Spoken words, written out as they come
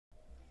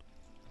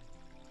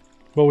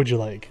What would you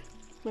like?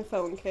 My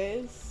phone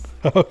case.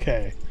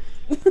 Okay.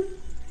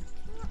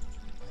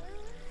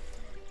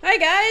 Hi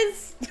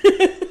guys!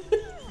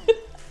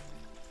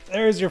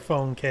 There's your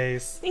phone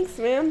case. Thanks,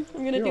 man.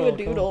 I'm gonna You're do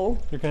welcome. a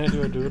doodle. You're gonna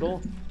do a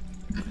doodle?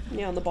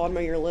 Yeah, on the bottom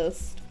of your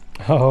list.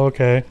 Oh,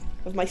 okay.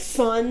 Of my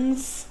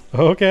sons.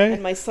 Okay.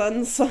 And my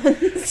son's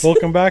sons.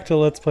 Welcome back to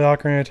Let's Play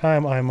Ocarina of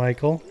Time. I'm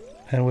Michael,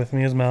 and with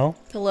me is Mel.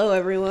 Hello,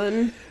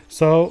 everyone.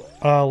 So,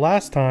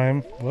 last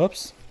time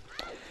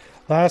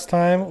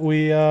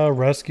we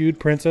rescued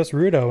Princess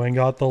Ruto and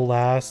got the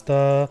last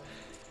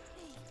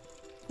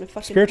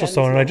spiritual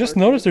stone, and I just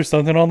noticed there's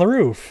something on the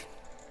roof.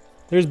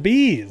 There's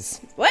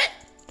bees. What?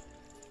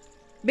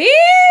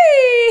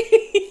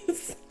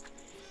 Bees!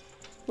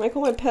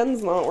 Michael, my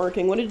pen's not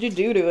working. What did you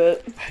do to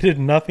it? I did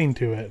nothing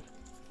to it.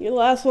 Your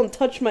last one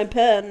touched my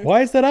pen.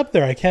 Why is that up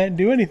there? I can't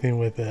do anything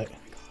with it.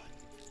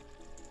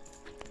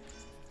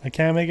 I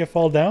can't make it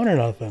fall down or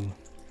nothing.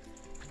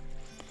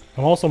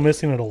 I'm also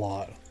missing it a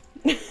lot.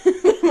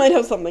 Might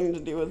have something to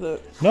do with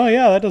it. No,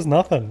 yeah, that does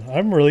nothing.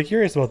 I'm really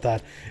curious about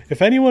that.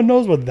 If anyone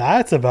knows what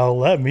that's about,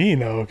 let me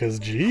know, because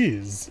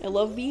jeez. I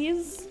love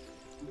bees.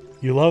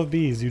 You love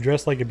bees. You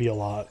dress like a bee a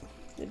lot.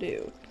 I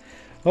do.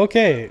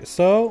 Okay,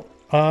 so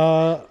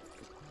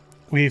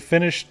we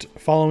finished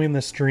following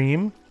the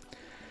stream,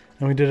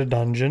 and we did a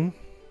dungeon.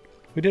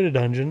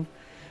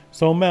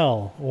 So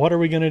Mel, what are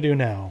we gonna do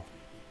now?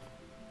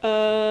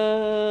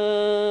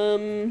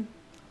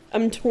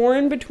 I'm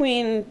torn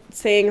between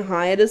saying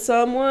hi to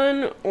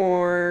someone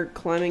or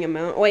climbing a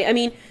mountain. Wait, I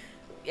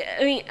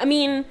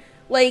mean,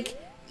 like,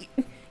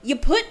 you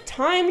put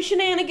time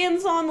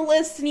shenanigans on the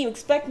list and you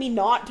expect me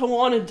not to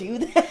want to do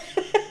that?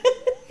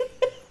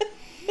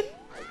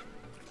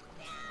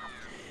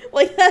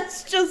 Like,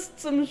 that's just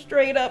some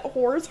straight up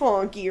horse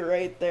honky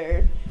right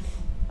there.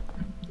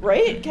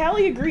 Right?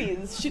 Callie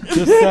agrees. Just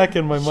a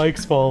second, my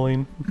mic's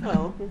falling.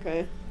 Oh,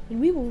 okay. And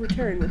we will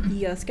return with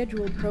the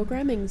scheduled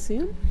programming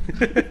soon.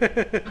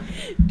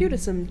 Due to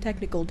some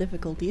technical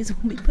difficulties,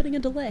 we'll be putting a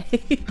delay.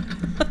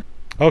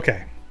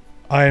 Okay.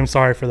 I am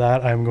sorry for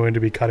that. I'm going to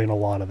be cutting a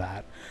lot of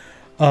that.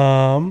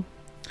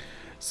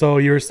 So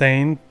you were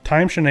saying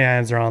time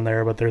shenanigans are on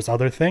there, but there's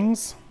other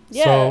things?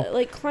 Yeah, so,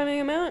 like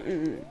climbing a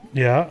mountain.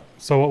 Yeah.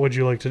 So what would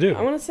you like to do?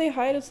 I want to say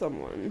hi to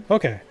someone.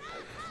 Okay.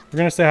 We're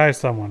going to say hi to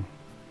someone.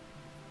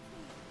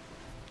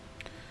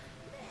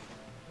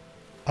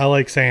 I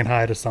like saying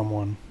hi to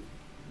someone.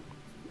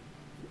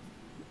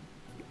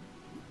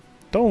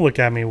 Don't look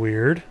at me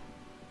weird.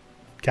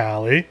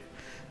 Callie,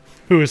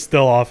 who is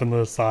still off on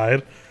the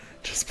side,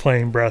 just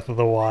playing Breath of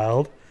the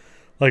Wild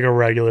like a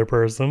regular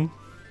person.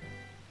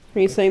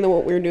 Are you saying that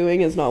what we're doing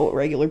is not what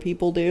regular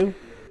people do?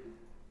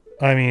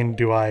 I mean,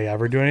 do I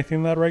ever do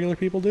anything that regular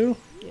people do?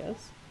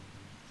 Yes.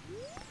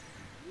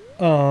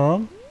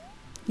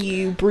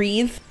 You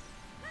breathe?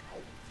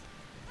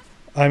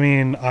 I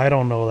mean, I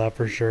don't know that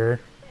for sure.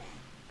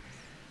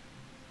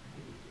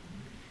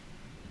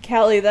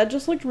 Callie, that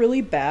just looked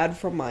really bad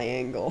from my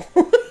angle.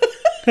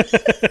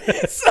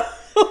 So,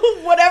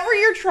 whatever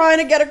you're trying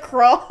to get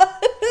across.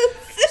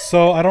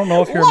 So, I don't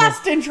know if you're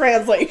lost in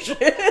translation.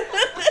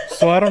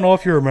 So, I don't know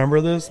if you remember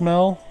this,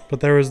 Mel,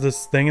 but there was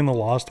this thing in the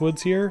Lost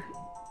Woods here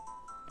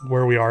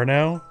where we are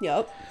now.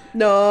 Yep.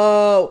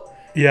 No.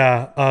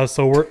 Yeah,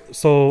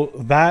 so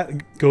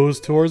that goes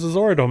towards the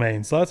Zora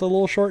domain, so that's a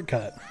little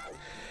shortcut.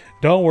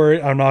 Don't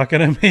worry, I'm not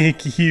gonna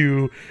make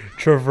you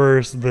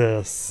traverse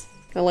this.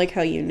 I like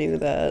how you knew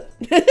that.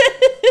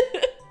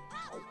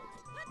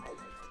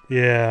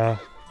 Yeah.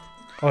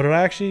 Oh, did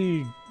I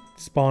actually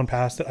spawn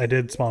past it? I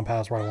did spawn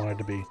past where I wanted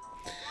to be.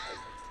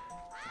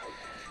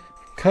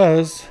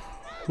 Because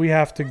we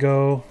have to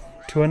go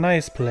to a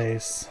nice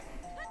place.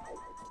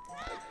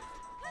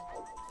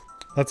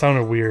 That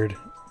sounded weird.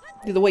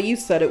 The way you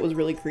said it was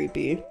really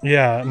creepy.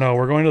 Yeah, no,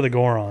 we're going to the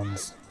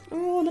Gorons.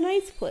 Oh, the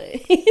nice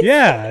place.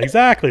 Yeah,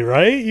 exactly,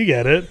 right? You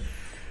get it.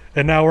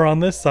 And now we're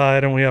on this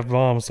side and we have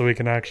bombs so we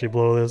can actually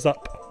blow this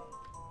up.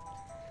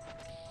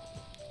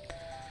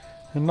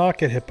 And not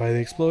get hit by the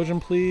explosion,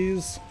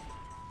 please.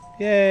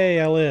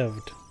 Yay, I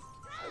lived.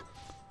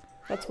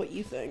 That's what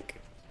you think.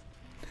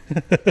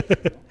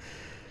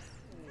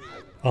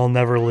 I'll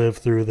never live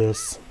through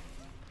this.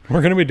 We're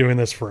going to be doing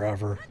this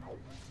forever.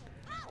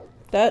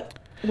 That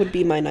would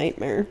be my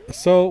nightmare.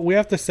 So we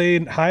have to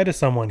say hi to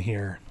someone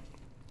here.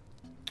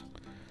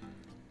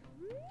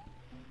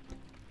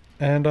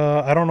 And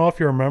I don't know if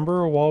you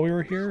remember while we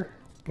were here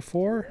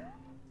before.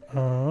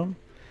 You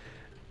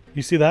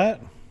see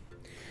that?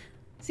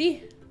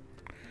 See?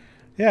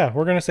 Yeah,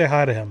 we're going to say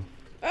hi to him.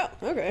 Oh,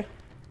 okay.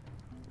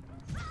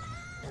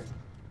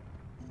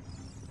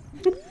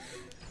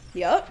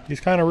 Yep. He's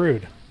kind of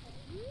rude.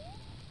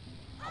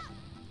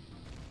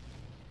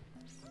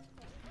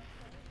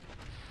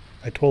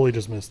 I totally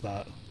just missed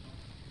that.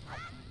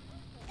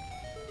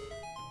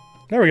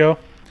 There we go.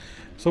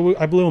 So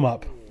I blew him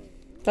up.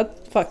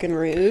 That's fucking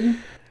rude.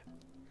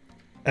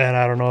 And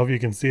I don't know if you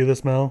can see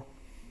this, Mel.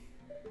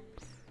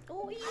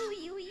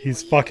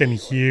 He's fucking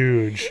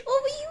huge.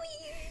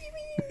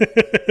 He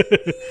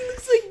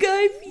looks like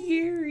Guy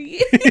Fieri.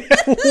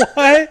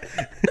 What?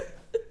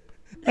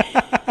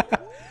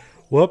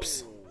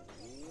 Whoops.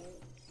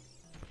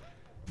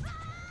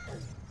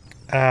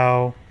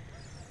 Ow.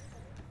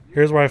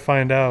 Here's where I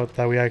find out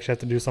that we actually have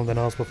to do something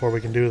else before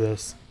we can do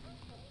this.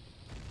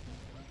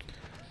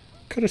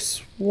 Could have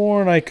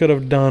sworn I could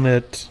have done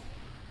it.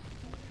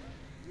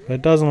 But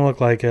it doesn't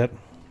look like it.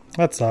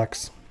 That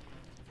sucks.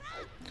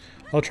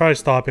 I'll try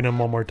stopping him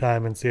one more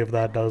time and see if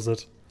that does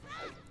it.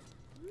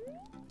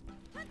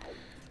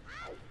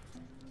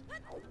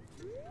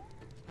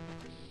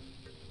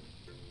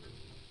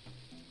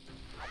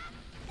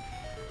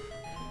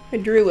 I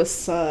drew a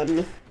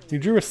sun. You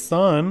drew a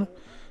sun?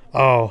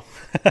 Oh.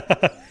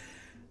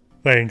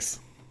 Thanks.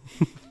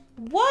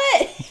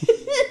 What?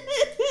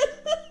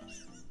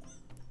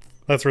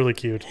 That's really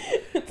cute.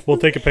 We'll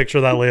take a picture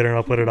of that later and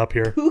I'll put it up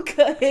here.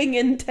 Hookahing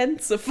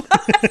intensifies.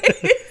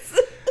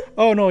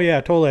 Oh no,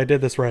 yeah, totally, I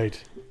did this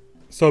right.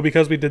 So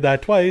because we did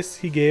that twice,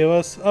 he gave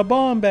us a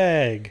bomb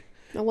bag.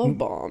 I love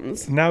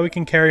bombs. Now we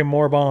can carry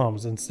more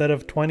bombs. Instead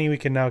of 20, we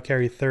can now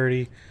carry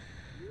 30.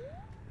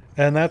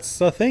 And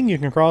that's a thing you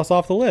can cross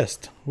off the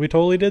list. We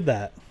totally did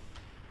that.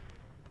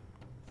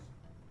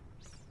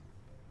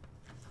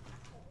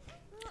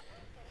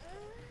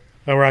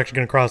 And we're actually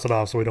going to cross it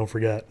off so we don't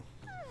forget.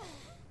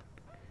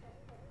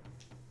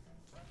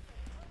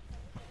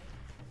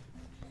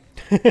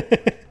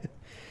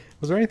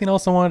 Was there anything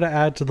else I wanted to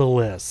add to the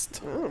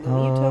list? I don't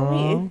know, you tell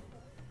me.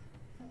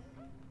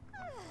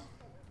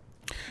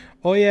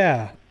 Oh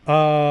yeah.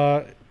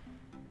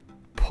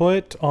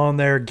 Put on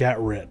there get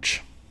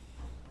rich.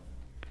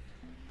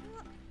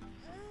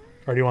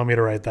 Or do you want me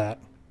to write that?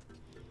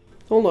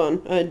 Hold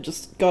on, I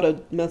just got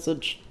a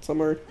message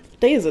somewhere. What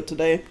day is it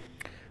today?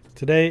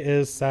 Today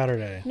is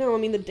Saturday. No, I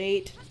mean the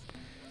date.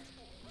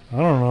 I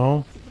don't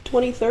know.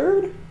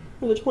 23rd?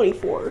 Or the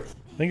 24th?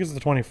 I think it's the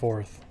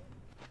 24th.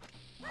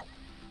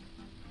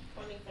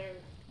 23rd.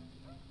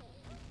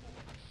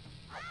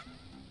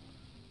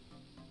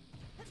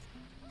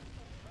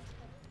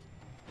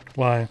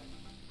 Why?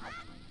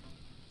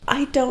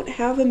 I don't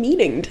have a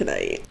meeting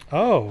tonight.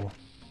 Oh.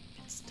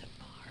 It's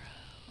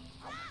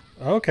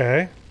tomorrow.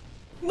 Okay.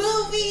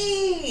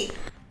 Movie!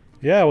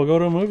 Yeah, we'll go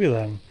to a movie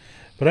then.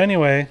 But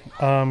anyway,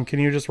 can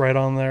you just write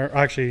on there?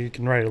 Actually, you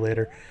can write it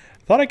later.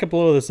 Thought I could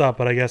blow this up,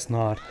 but I guess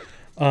not.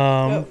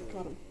 Oh,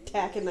 God, I'm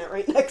tacking that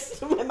right next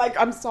to my mic.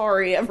 I'm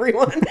sorry,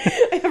 everyone.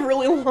 I have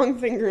really long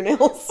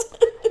fingernails.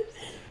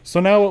 So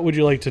now what would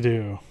you like to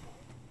do?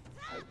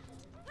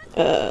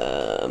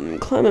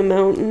 Climb a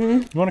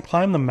mountain. You want to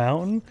climb the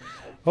mountain?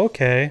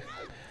 Okay.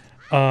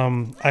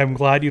 I'm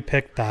glad you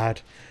picked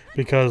that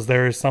because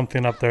there is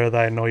something up there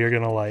that I know you're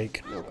going to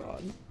like. Oh,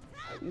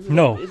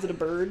 God. Is it a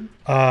bird?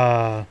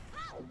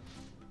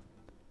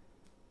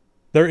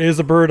 There is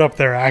a bird up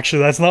there,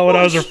 actually. That's not what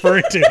I was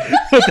referring to.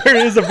 But there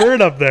is a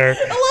bird up there.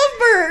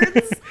 I love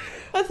birds!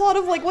 I thought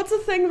of, like, what's a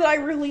thing that I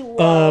really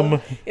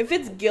love? If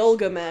it's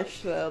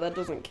Gilgamesh, though, that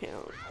doesn't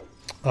count.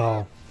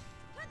 Oh.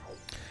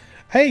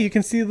 Hey, you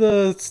can see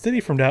the city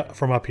from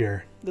up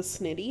here. The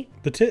snitty?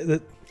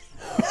 The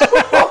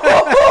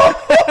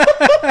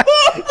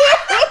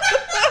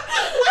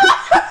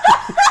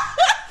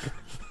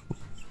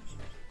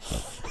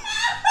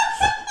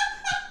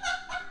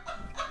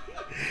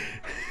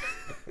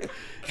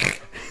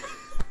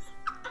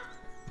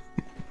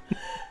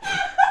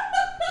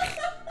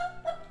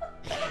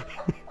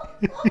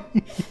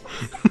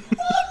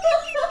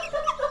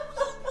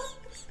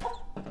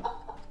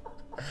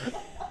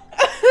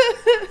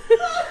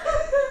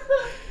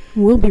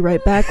We'll be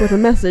right back with a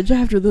message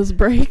after this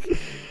break.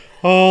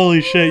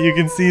 Holy shit, you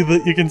can see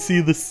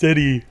the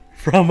city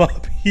from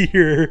up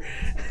here.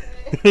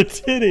 The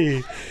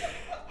titty.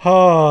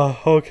 Oh,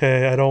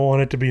 okay, I don't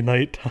want it to be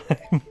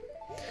nighttime.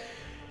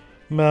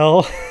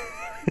 Mel.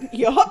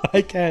 Yup.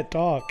 I can't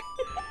talk.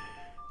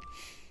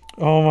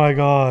 Oh my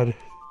god.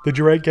 Did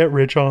you write get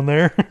rich on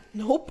there?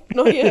 Nope,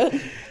 not yet.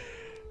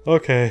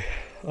 Okay.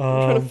 I'm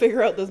trying to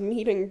figure out this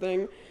meeting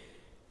thing.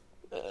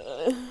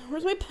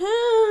 Where's my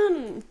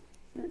pen?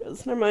 There it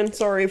is. Never mind.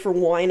 Sorry for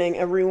whining,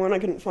 everyone. I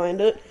couldn't find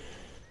it.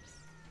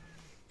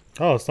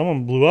 Oh,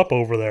 someone blew up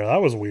over there.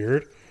 That was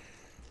weird.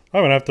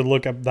 I'm gonna have to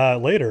look up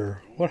that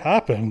later. What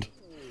happened?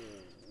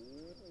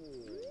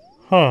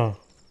 Huh.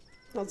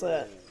 How's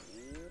that?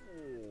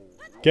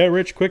 Get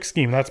rich quick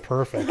scheme. That's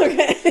perfect.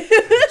 Okay.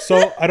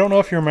 So, I don't know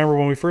if you remember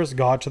when we first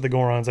got to the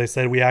Gorons, I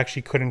said we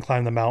actually couldn't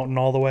climb the mountain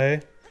all the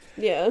way.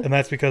 Yeah. And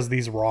that's because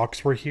these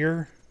rocks were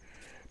here.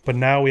 But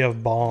now we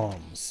have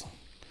bombs.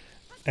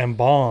 And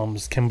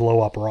bombs can blow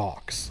up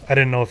rocks. I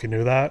didn't know if you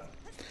knew that.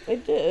 I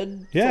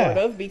did. Yeah.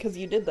 Sort of, because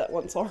you did that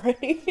once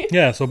already.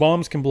 Yeah, so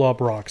bombs can blow up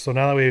rocks. So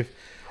now that we've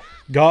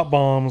got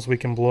bombs, we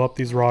can blow up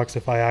these rocks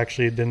if I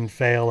actually didn't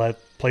fail at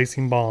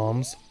placing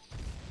bombs.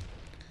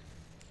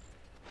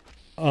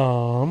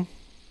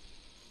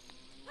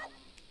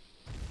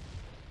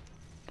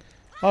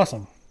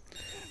 Awesome.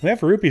 We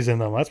have rupees in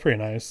them. That's pretty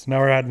nice. Now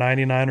we're at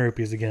 99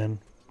 rupees again.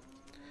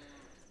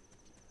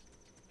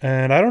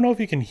 And I don't know if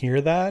you can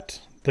hear that.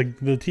 The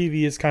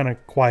TV is kind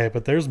of quiet,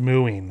 but there's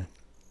mooing.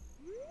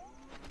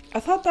 I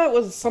thought that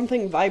was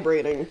something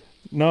vibrating.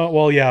 No,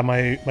 well, yeah,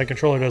 my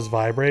controller does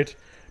vibrate,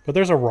 but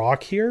there's a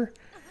rock here,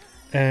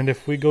 and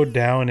if we go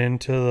down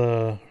into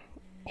the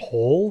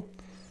hole,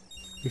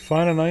 we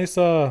find a nice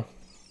cow.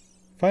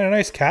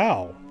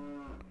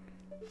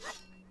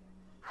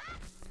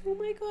 Oh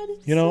my god,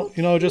 it's You know,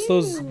 so just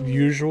those cute.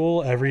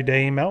 usual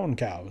everyday mountain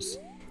cows.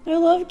 I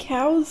love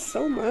cows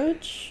so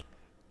much.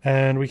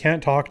 And we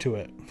can't talk to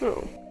it.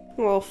 Oh.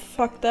 Well,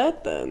 fuck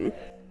that then.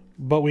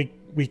 But we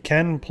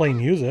can play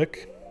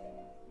music.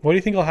 What do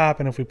you think will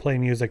happen if we play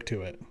music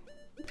to it?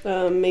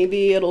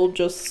 Maybe it'll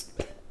just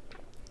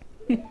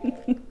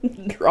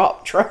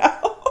drop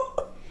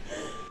trout.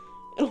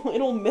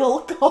 It'll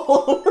milk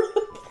all over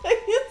the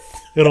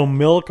place. It'll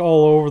milk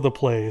all over the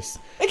place.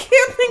 I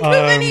can't think of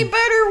any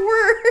better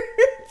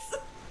words.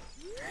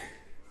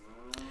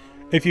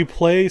 If you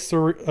play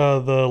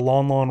the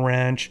Lon Lon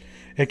Ranch,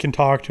 it can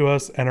talk to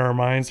us and it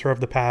reminds her of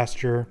the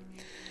pasture.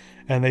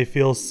 And they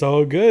feel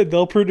so good,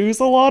 they'll produce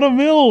a lot of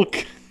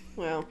milk.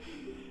 Wow.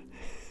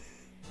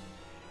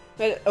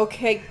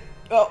 Okay.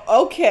 Oh,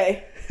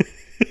 okay.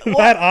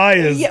 That eye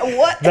is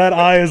what? That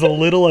eye is a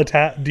little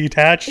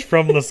detached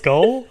from the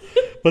skull,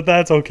 but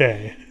that's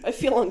okay. I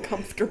feel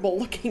uncomfortable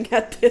looking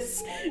at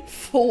this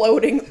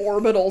floating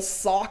orbital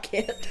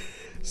socket.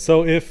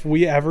 So if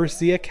we ever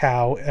see a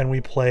cow and we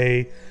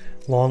play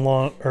Lon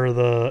Lon or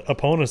the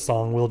Epona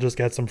song, we'll just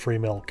get some free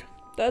milk.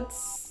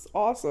 That's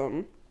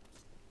awesome.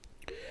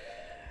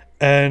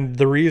 And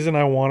the reason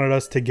I wanted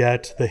us to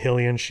get the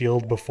Hylian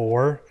shield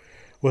before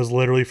was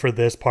literally for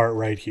this part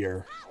right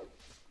here.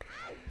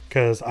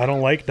 Because I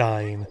don't like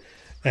dying.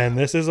 And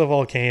this is a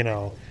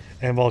volcano.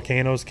 And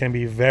volcanoes can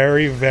be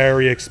very,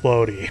 very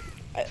explodey.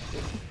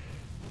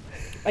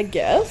 I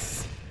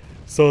guess?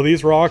 So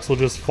these rocks will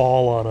just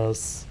fall on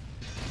us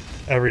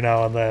every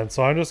now and then.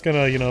 So I'm just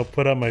gonna,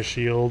 put up my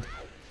shield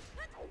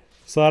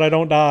so that I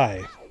don't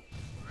die.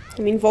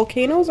 I mean,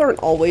 volcanoes aren't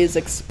always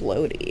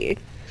explodey.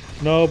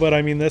 No, but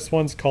I mean, this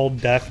one's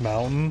called Death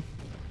Mountain.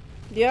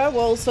 Yeah,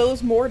 well,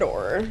 so's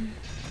Mordor.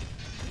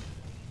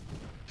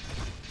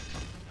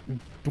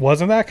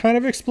 Wasn't that kind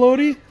of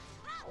explodey?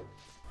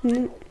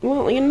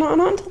 Well, not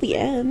until the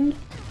end.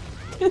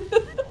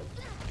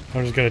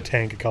 I'm just gonna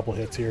tank a couple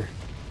hits here.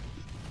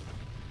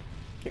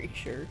 Are you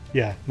sure?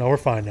 Yeah, no, we're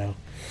fine now.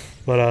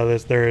 But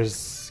there is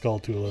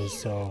Skulltulas,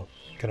 so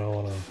gonna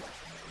wanna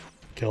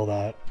kill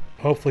that.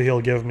 Hopefully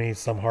he'll give me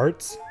some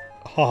hearts.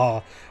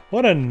 Haha,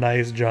 what a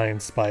nice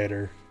giant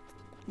spider.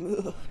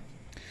 Ugh.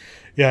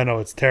 Yeah, no,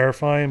 it's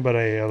terrifying, but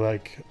I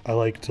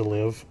like to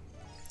live.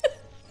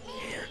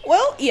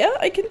 Well, yeah,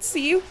 I can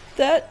see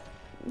that.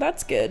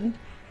 That's good.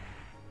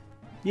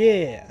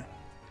 Yeah.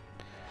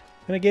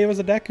 And it gave us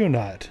a Deku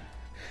Nut.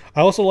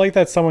 I also like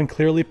that someone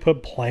clearly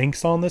put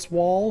planks on this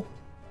wall.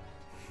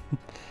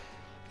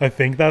 I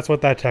think that's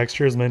what that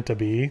texture is meant to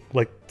be.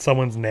 Like,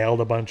 someone's nailed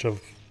a bunch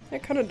of...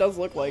 It kind of does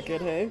look like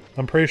it, hey?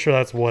 I'm pretty sure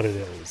that's what it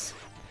is.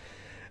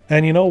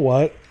 And you know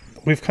what?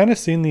 We've kind of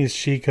seen these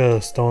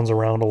Sheikah stones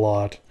around a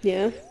lot.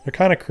 Yeah? They're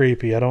kind of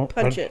creepy. I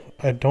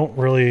don't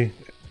really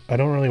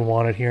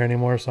want it here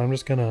anymore, so I'm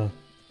just gonna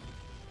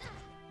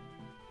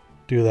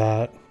do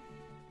that.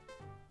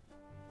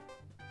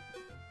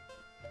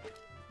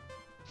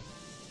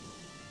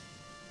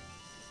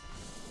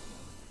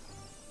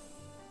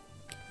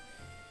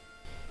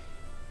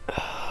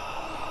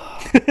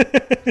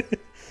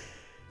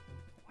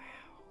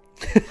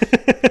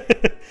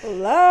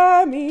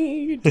 Fly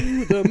me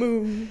to the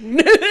moon.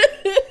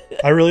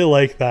 I really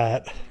like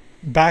that.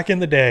 Back in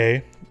the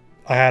day,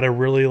 I had a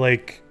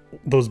really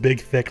those big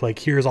thick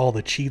here's all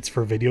the cheats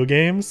for video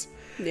games.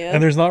 Yeah.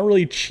 And there's not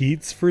really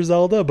cheats for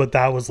Zelda, but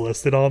that was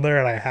listed on there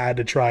and I had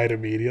to try it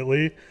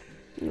immediately.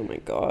 Oh my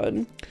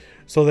god.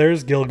 So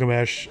there's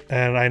Gilgamesh,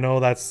 and I know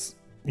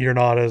you're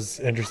not as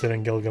interested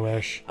in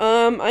Gilgamesh.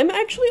 I'm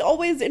actually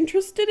always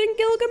interested in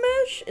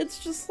Gilgamesh. It's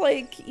just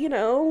I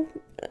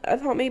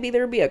thought maybe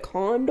there'd be a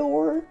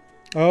condor.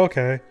 Oh,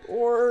 okay.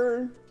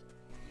 Or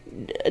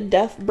a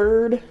death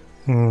bird.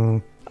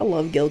 I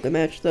love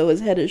Gilgamesh, though.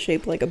 His head is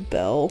shaped like a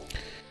bell.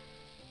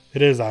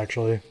 It is,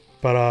 actually.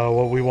 But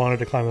what we wanted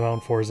to climb the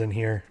mountain for is in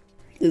here.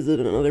 Is it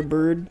another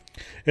bird?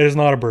 It is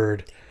not a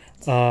bird.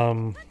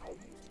 You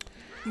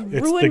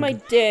It's ruined my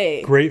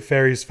day. Great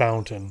Fairy's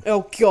Fountain.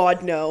 Oh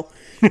god, no.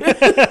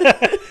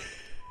 I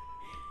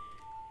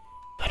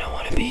don't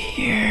want to be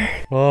here.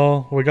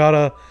 Well, we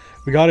gotta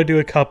do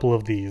a couple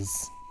of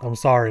these. I'm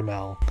sorry,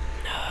 Mel.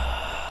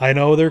 I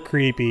know they're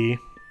creepy.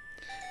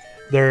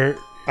 I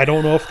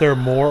don't know if they're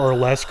more or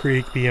less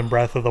creepy in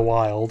Breath of the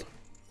Wild.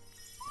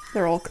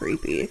 They're all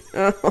creepy.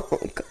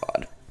 Oh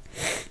god.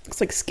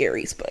 Looks like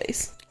Scary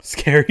Spice.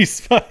 Scary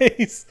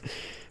Spice.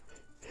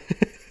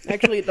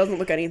 Actually, it doesn't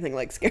look anything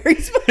like Scary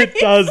Spice. It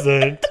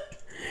doesn't.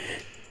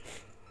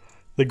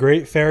 The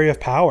Great Fairy of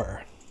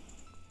Power.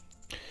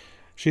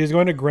 She is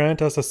going to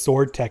grant us a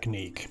sword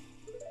technique.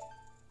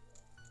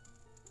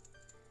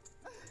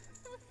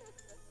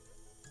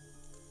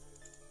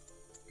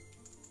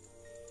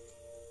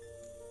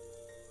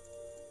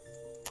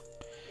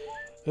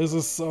 This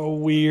is so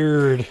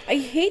weird. I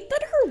hate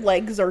that her our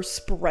legs are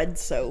spread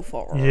so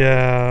far.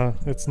 Yeah,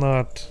 it's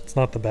not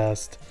the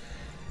best.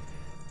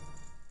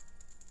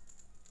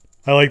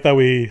 I like that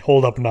we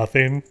hold up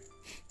nothing.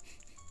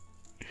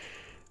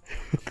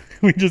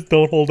 We just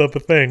don't hold up a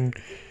thing.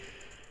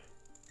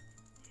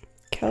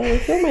 Kelly, I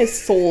feel my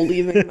soul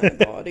leaving my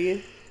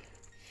body.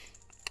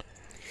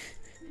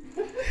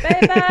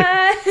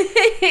 Bye-bye!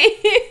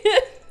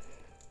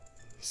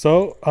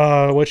 So,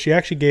 what she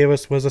actually gave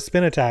us was a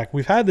spin attack.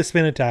 We've had the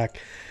spin attack,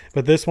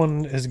 but this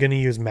one is going to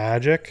use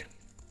magic.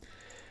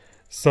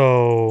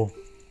 So,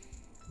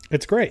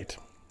 it's great.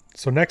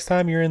 So next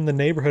time you're in the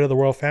neighborhood of the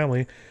royal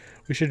family,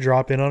 we should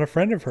drop in on a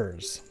friend of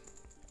hers.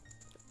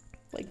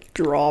 Like,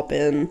 drop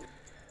in.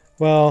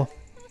 Well,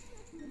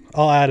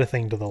 I'll add a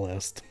thing to the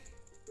list.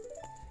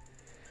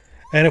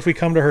 And if we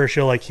come to her,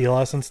 she'll like heal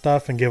us and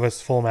stuff and give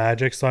us full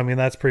magic. So, I mean,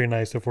 that's pretty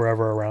nice if we're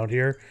ever around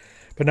here.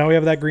 But now we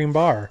have that green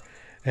bar.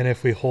 And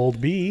if we hold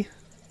B,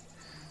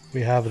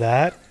 we have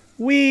that.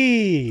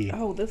 Whee!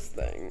 Oh, this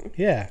thing.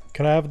 Yeah.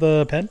 Can I have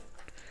the pen?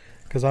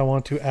 Because I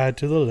want to add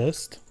to the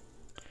list.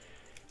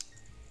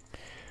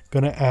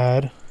 Gonna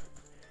add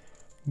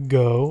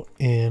go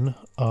in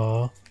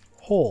a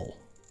hole.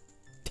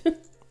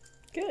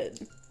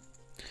 Good.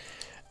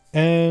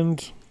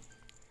 And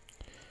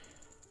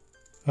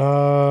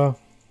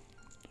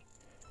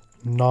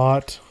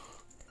not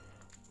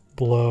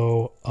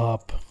blow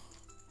up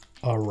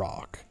a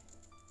rock.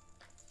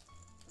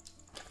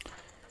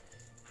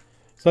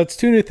 So that's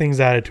 2 new things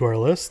added to our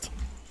list.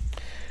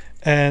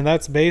 And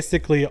that's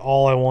basically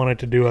all I wanted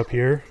to do up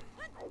here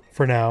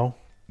for now.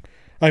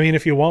 I mean,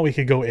 if you want, we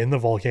could go in the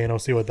volcano,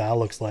 see what that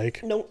looks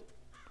like. Nope.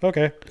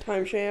 Okay.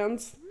 Time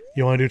shans.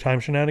 You want to do time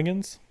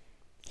shenanigans?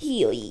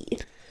 Healy.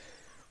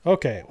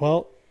 Okay,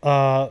 well,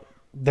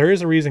 there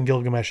is a reason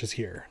Gilgamesh is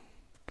here.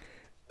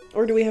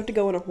 Or do we have to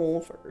go in a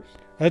hole first?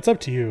 That's up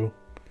to you.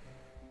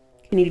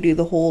 Can you do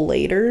the hole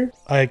later?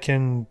 I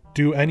can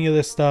do any of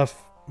this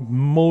stuff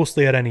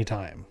mostly at any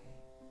time.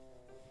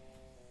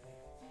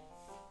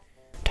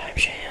 Time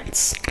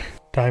shans.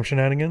 Time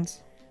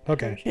shenanigans?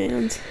 Okay. Time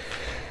shans.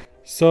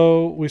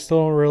 So we still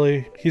don't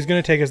really... He's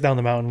going to take us down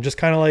the mountain, just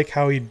kind of like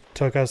how he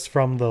took us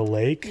from the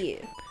lake.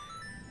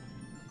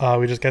 Yeah.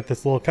 We just get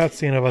this little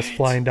cutscene of us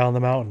flying down the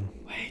mountain.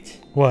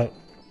 Wait. What?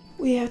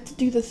 We have to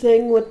do the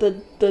thing with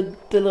the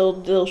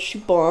little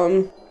shoot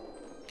bomb.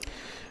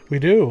 We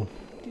do.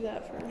 Do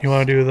that first. You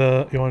want to do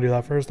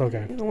that first?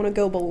 Okay. I want to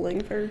go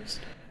bowling first.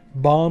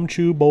 Bomb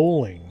chew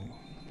bowling.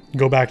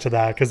 Go back to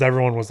that because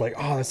everyone was like,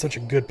 "Oh, that's such a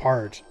good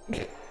part."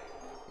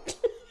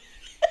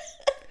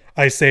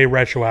 I say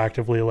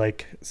retroactively,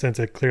 like, since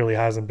it clearly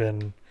hasn't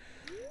been,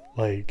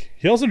 like...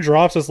 He also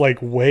drops us, like,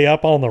 way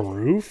up on the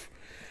roof.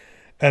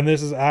 And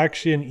this is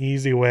actually an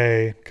easy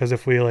way, because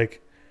if we, like,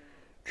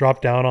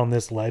 drop down on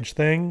this ledge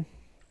thing,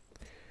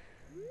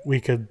 we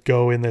could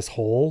go in this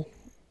hole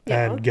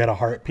and get a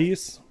heart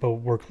piece, but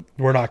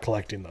we're not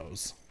collecting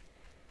those.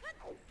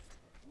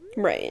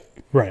 Right.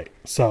 Right.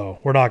 So,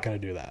 we're not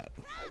going to do that.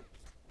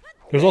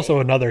 There's also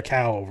another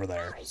cow over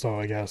there, so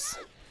I guess...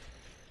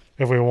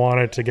 If we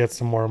wanted to get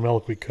some more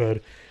milk, we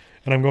could.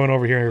 And I'm going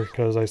over here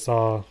because I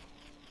saw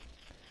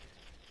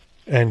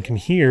and can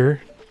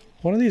hear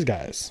one of these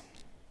guys.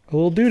 A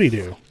little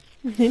doody-doo.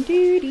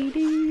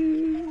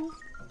 Doody-doo.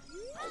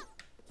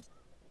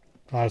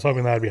 I was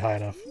hoping that would be high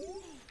enough.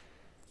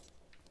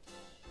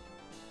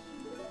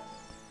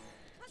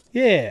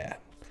 Yeah.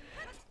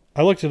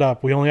 I looked it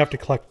up. We only have to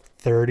collect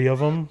 30 of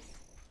them.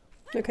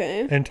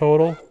 Okay. In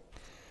total.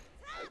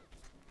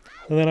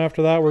 And then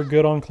after that, we're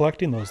good on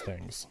collecting those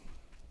things.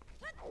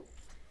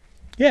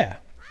 Yeah.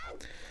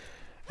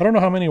 I don't know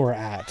how many we're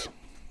at.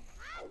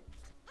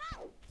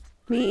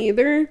 Me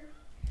either. Is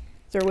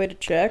there a way to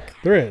check?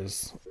 There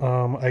is.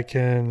 I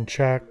can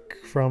check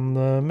from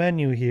the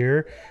menu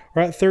here.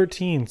 We're at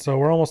 13, so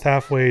we're almost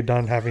halfway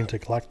done having to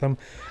collect them.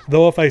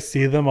 Though if I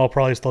see them, I'll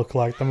probably still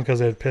collect them because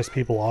it'd piss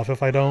people off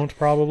if I don't,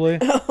 probably.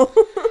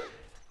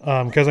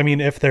 Because, I mean,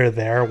 if they're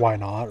there, why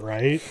not,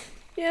 right?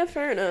 Yeah,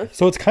 fair enough.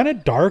 So it's kind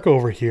of dark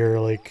over here.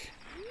 Like,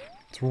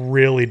 it's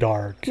really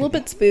dark. A little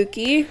bit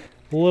spooky.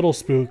 A little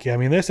spooky. I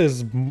mean, this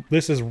is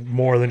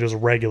more than just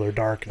regular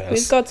darkness.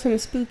 We've got some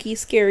spooky,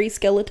 scary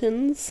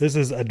skeletons. This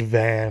is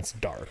advanced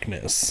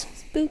darkness.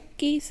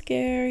 Spooky,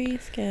 scary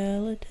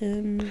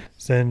skeleton.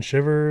 Send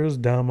shivers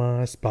down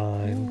my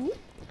spine. Ooh.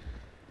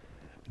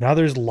 Now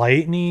there's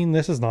lightning.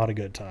 This is not a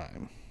good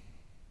time.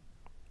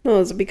 Oh,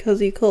 is it because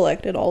you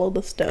collected all of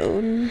the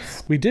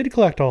stones? We did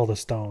collect all the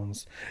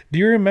stones. Do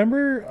you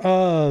remember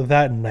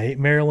that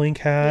nightmare Link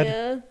had?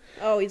 Yeah.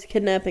 Oh, he's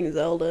kidnapping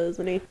Zelda,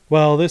 isn't he?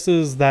 Well, this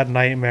is that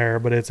nightmare,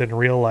 but it's in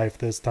real life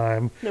this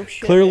time. No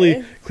shit.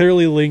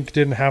 Clearly Link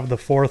didn't have the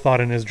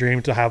forethought in his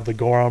dream to have the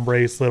Goron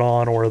bracelet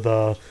on or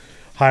the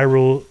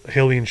Hyrule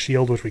Hylian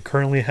shield, which we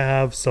currently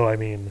have. So, I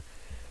mean,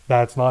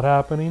 that's not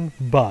happening,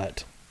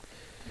 but...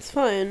 It's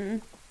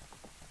fine.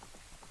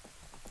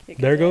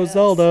 There goes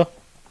Zelda.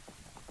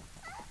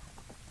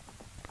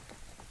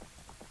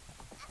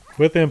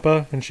 With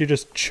Impa, and she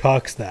just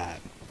chucks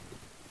that.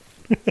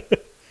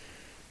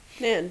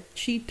 Man,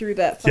 she threw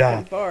that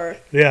fucking far.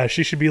 Yeah,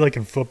 she should be like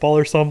in football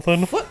or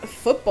something.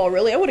 Football,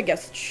 really? I would have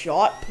guessed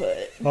shot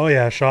put. Oh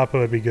yeah, shot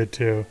put would be good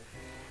too.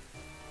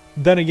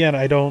 Then again,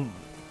 I don't...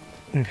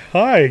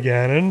 Hi,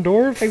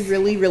 Ganondorf. I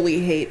really,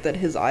 really hate that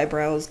his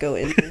eyebrows go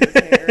into his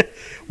hair.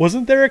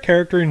 Wasn't there a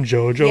character in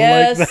JoJo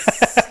yes. like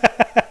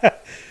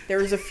that?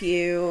 There's a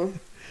few.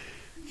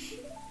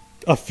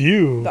 A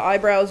few? The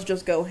eyebrows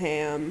just go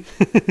ham.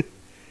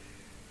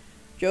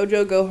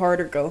 JoJo, go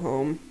hard or go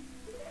home.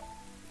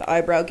 The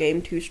eyebrow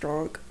game too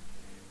strong.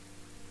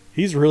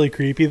 He's really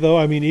creepy though.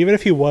 I mean, even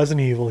if he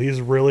wasn't evil,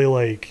 he's really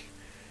like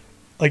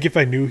if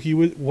I knew he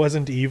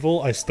wasn't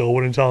evil, I still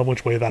wouldn't tell him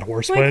which way that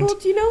horse went. Michael,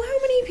 do you know how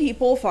many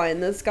people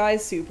find this guy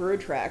super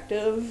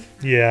attractive?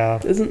 Yeah.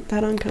 Isn't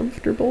that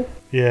uncomfortable?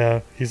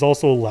 Yeah. He's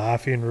also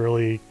laughing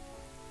really...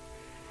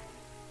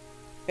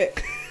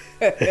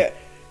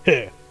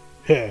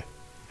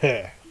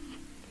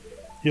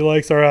 He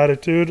likes our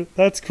attitude.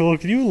 That's cool.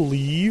 Can you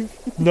leave?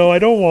 No, I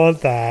don't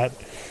want that.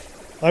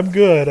 I'm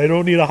good. I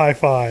don't need a high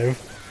five.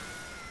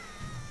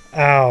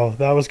 Ow,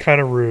 that was kind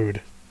of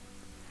rude.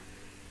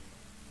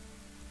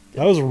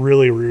 That was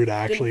really rude,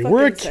 actually.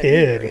 We're a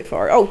kid.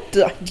 Oh,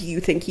 do you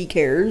think he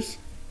cares?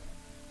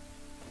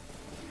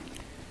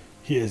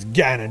 He is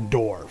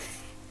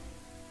Ganondorf.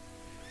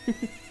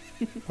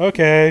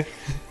 Okay.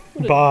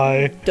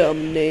 Bye.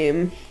 Dumb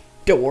name.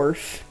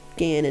 Dwarf.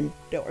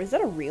 Ganondorf. Is that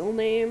a real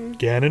name?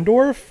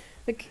 Ganondorf?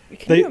 Like,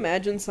 can you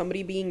imagine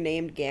somebody being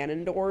named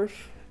Ganondorf?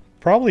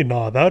 Probably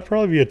not. That would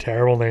probably be a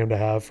terrible name to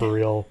have for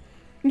real.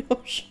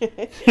 No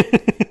shit.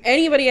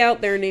 Anybody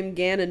out there named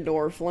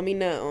Ganondorf, let me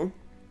know.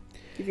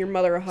 Give your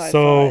mother a high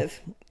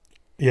five.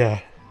 Yeah.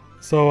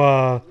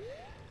 So,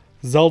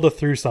 Zelda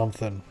threw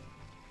something.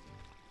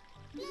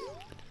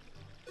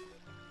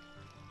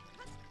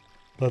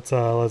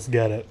 Let's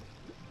get it.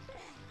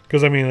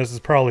 Because, I mean, this is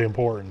probably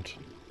important.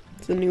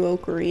 It's a new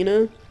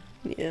Ocarina?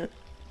 Yeah.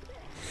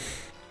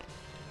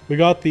 We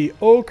got the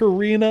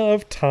Ocarina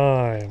of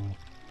Time.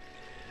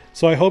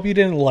 So I hope you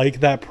didn't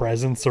like that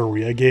present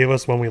Saria gave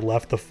us when we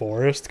left the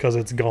forest, because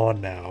it's gone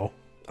now.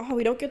 Oh,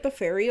 we don't get the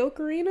fairy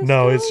Ocarina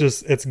No, still?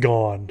 it's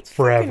gone. It's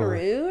forever.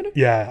 Rude.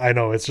 Yeah, I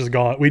know, it's just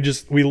gone. We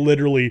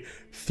literally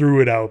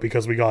threw it out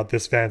because we got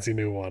this fancy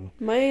new one.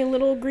 My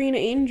little green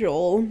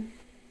angel.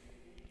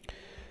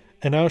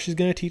 And now she's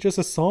gonna teach us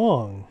a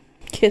song.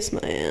 Kiss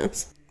my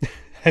ass.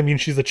 I mean,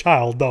 she's a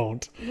child,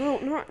 don't. No,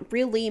 not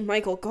really,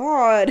 Michael.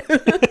 God.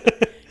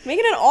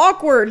 Making it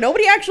awkward.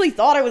 Nobody actually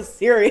thought I was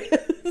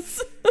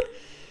serious.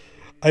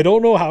 I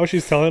don't know how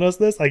she's telling us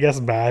this. I guess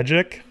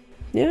magic.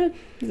 Yeah,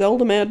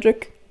 Zelda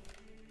magic.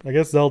 I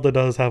guess Zelda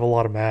does have a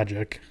lot of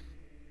magic.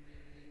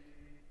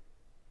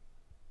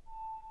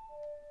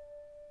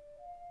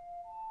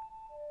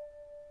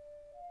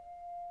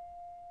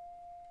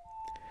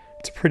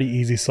 It's a pretty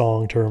easy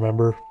song to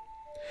remember.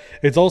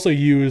 It's also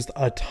used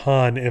a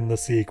ton in the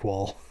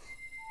sequel.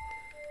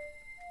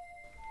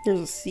 There's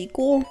a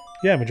sequel?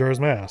 Yeah, Majora's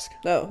Mask.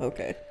 Oh,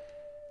 okay.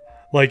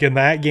 Like in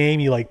that game,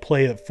 you like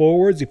play it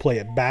forwards, you play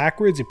it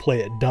backwards, you play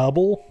it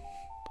double.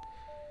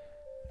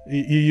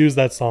 You use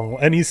that song,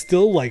 and he's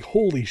still like,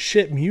 holy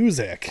shit,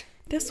 music.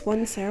 This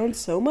one sounds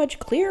so much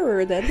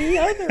clearer than the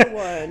other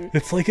one.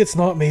 It's like it's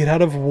not made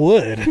out of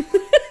wood.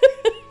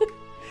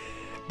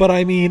 But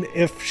I mean,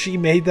 if she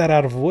made that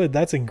out of wood,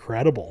 that's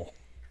incredible.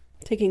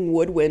 Taking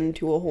woodwind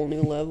to a whole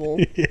new level.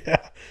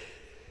 Yeah.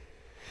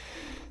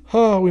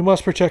 Oh, we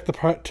must protect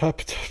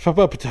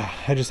the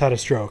I just had a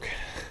stroke.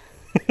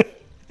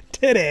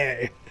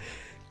 Titty.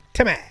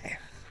 Timmy.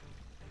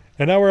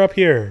 And now we're up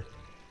here.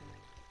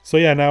 So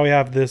yeah, now we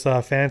have this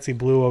fancy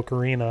blue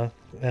ocarina.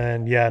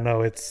 And yeah,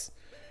 no, it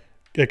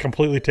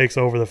completely takes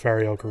over the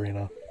fairy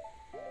ocarina.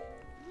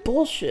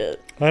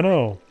 Bullshit. I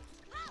know.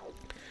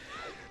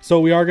 So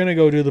we are going to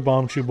go do the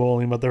Bombchu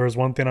bowling, but there was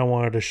one thing I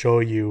wanted to show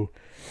you.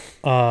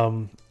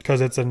 Because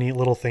it's a neat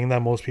little thing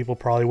that most people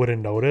probably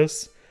wouldn't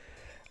notice.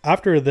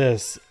 After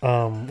this,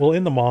 well,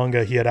 in the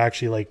manga, he had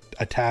actually like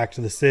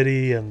attacked the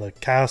city and the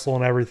castle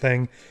and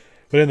everything.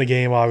 But in the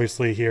game,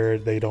 obviously here,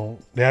 they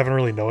haven't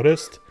really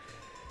noticed.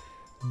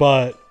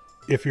 But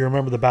if you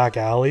remember the back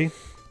alley,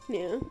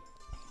 yeah,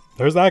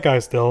 there's that guy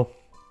still.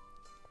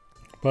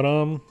 But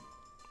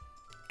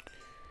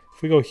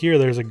if we go here,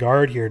 there's a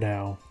guard here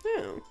now.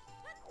 Oh.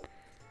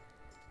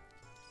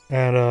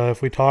 And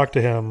if we talk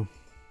to him,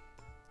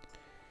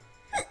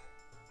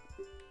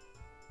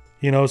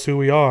 he knows who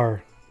we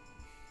are.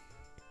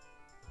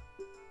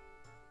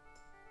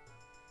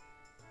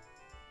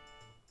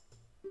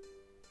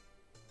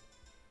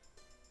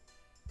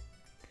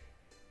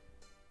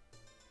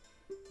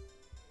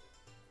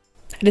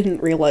 I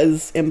didn't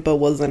realize Impa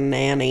was a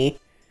nanny.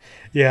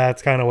 Yeah,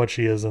 it's kind of what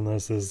she is in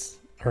this, is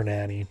her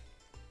nanny.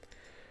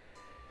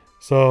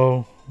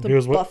 So, the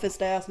here's what...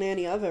 buffest ass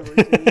nanny I've ever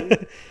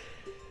seen.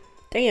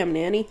 Damn,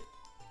 nanny.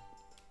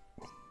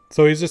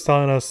 So he's just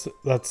telling us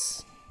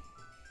that's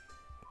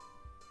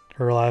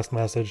her last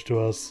message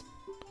to us.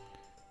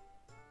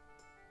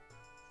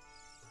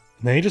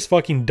 And then he just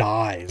fucking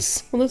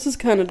dies. Well, this is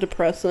kind of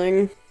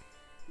depressing.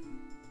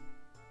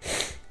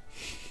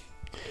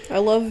 I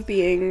love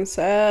being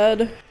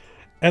sad.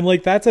 And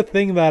like that's a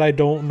thing that I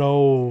don't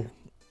know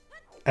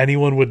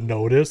anyone would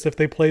notice if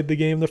they played the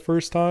game the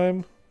first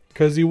time,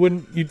 because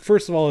you'd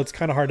first of all, it's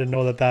kind of hard to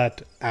know that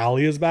that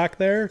alley is back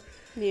there.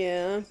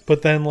 Yeah.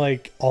 But then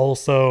like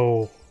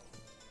also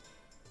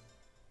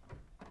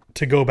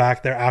to go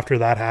back there after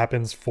that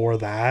happens for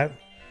that.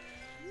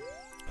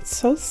 It's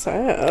so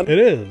sad. It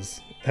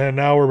is. And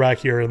now we're back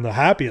here in the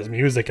happiest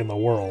music in the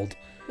world.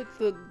 It's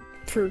the,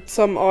 for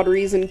some odd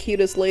reason,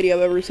 cutest lady I've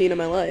ever seen in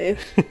my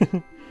life.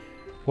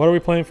 What are we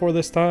playing for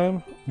this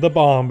time? The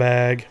bomb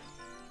bag.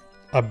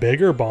 A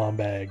bigger bomb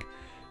bag.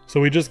 So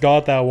we just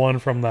got that one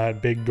from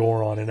that big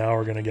Goron, and now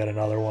we're going to get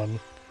another one.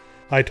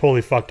 I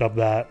totally fucked up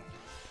that.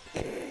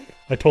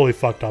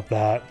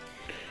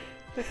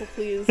 Pickle,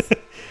 please.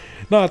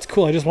 No, it's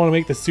cool. I just want to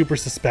make this super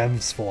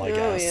suspenseful, I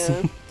guess. Oh,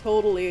 yeah.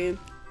 Totally.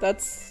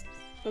 That's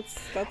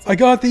I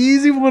got the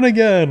easy one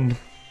again.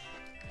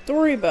 Don't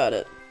worry about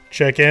it.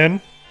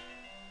 Chicken.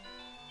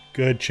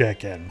 Good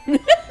chicken.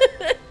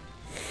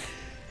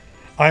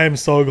 I am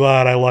so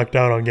glad I lucked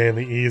out on getting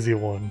the easy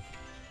one.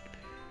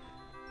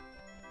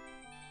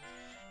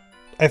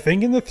 I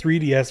think in the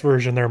 3DS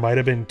version there might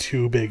have been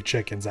 2 big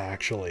chickens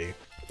actually.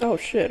 Oh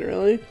shit,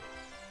 really?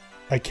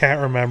 I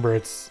can't remember.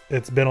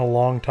 It's been a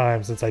long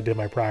time since I did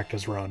my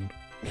practice run.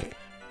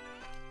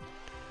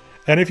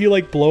 And if you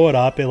like blow it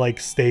up, it like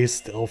stays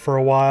still for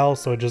a while,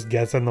 so it just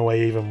gets in the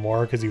way even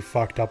more because you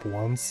fucked up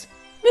once.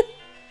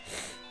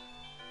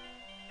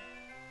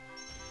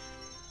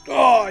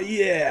 Oh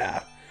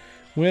yeah!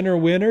 Winner,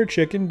 winner,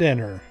 chicken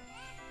dinner.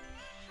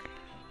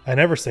 I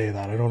never say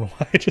that. I don't know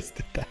why I just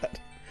did that.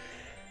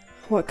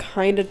 What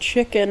kind of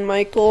chicken,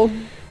 Michael?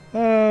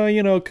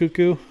 You know,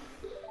 cuckoo.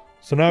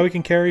 So now we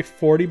can carry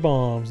 40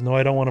 bombs. No,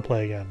 I don't want to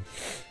play again.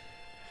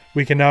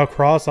 We can now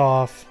cross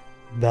off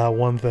that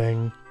one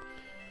thing,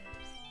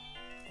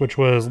 which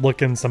was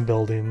look in some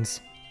buildings.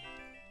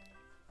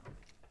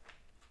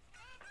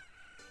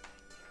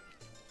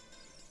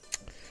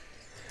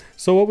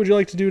 So what would you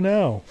like to do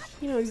now?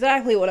 You know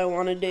exactly what I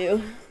want to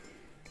do.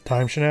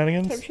 Time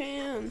shenanigans? Time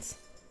chance.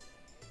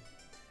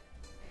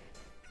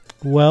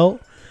 Well,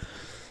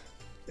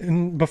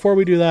 and before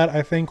we do that,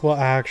 I think we'll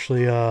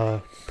actually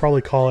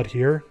probably call it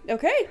here.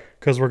 Okay.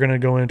 Because we're going to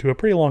go into a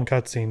pretty long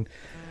cutscene.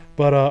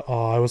 But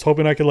I was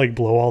hoping I could like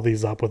blow all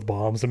these up with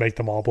bombs and make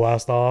them all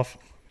blast off.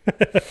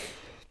 That'd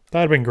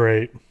have been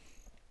great.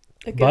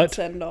 A good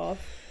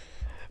send-off.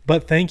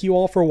 But thank you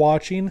all for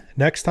watching.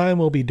 Next time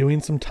we'll be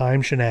doing some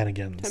time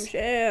shenanigans. Time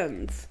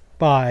shenanigans.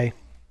 Bye.